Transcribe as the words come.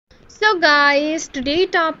So guys, today's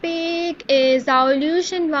topic is Zhao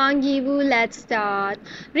Lusi and Wang Yibo. Let's start.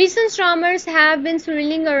 Recent rumors have been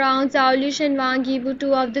swirling around Zhao Lusi and Wang Yibo,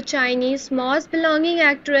 two of the Chinese most belonging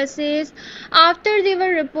actresses, after they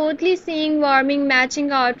were reportedly seen wearing matching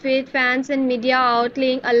outfits. Fans and media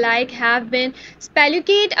outlets alike have been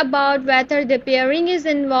speculating about whether the pairing is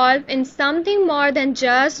involved in something more than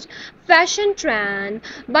just fashion trend.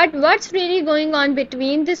 But what's really going on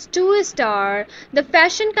between these two stars? The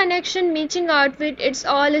fashion connection matching outfit, it's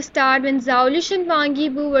all started when Zhao Lusi and Wang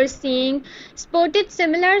Yibo were seen sported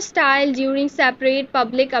similar style during separate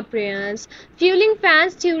public appearances, fueling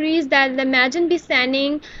fans' theories that they imagine be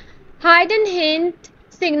sending hidden hint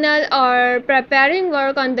signal or preparing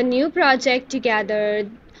work on the new project together.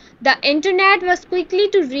 The internet was quickly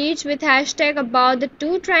to reach with hashtags about the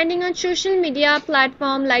two trending on social media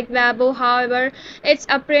platforms like Weibo. However, its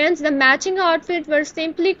appearance, the matching outfit were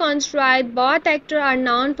simply constructed. Both actors are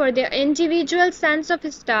known for their individual sense of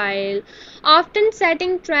style, often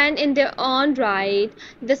setting trend in their own right.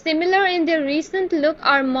 The similar in their recent look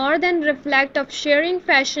are more than reflect of sharing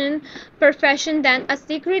fashion profession than a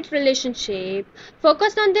secret relationship.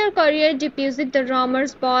 Focused on their career debuts, the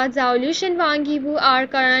rumors both Zhao Lusi and Wang Yibo are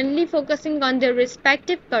currently focusing on their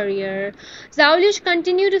respective career. Zhao Lusi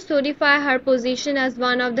continues to solidify her position as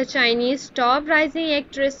one of the Chinese top rising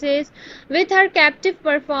actresses with her captive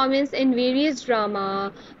performance in various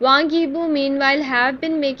drama. Wang Yibo meanwhile have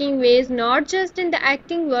been making waves not just in the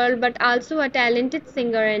acting world but also a talented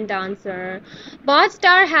singer and dancer. Both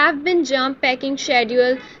stars have been jump-packing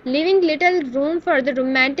schedule, leaving little room for the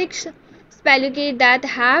romantic speculate that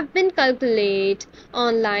have been calculated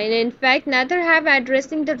online. In fact, neither have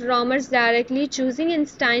addressing the rumors directly, choosing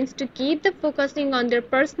instincts to keep the focusing on their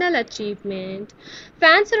personal achievement.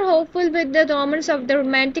 Fans are hopeful with the rumors of the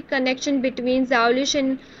romantic connection between Zhao Lusi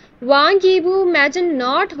and Wang Yibo. Imagine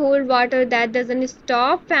not hold water. That doesn't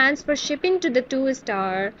stop fans for shipping to the two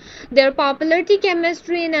star. Their popularity,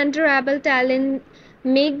 chemistry, and undeniable talent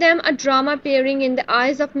make them a drama pairing in the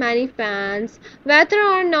eyes of many fans. Whether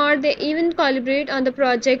or not they even collaborate on the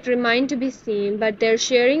project remains to be seen, but their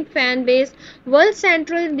sharing fan base was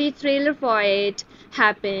central the trailer for it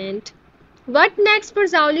happened. What next for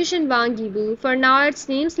Zhao Lusi and Wang Yibo? For now, it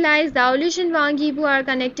seems like Zhao Lusi and Wang Yibo are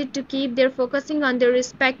connected to keep their focusing on their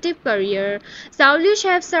respective career. Zhao Lusi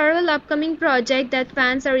have several upcoming projects that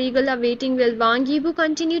fans are eagerly awaiting, while Wang Yibo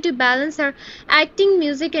continue to balance her acting,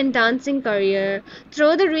 music, and dancing career.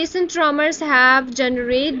 Though the recent rumors have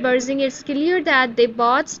generated buzzing, it's clear that they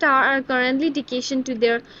both stars are currently dedicated to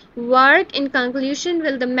their work. In conclusion,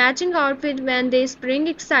 will the matching outfit when they spring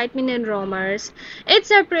excitement and rumors? Its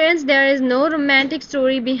appearance, there is no romantic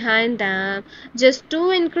story behind them, just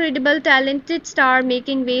two incredible talented stars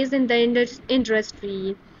making waves in the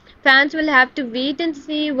industry. Fans will have to wait and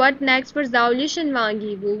see what next for Zhao Lusi and Wang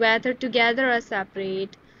Yibo, whether together or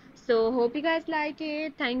separate. So hope you guys like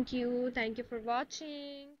it. Thank you for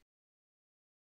watching.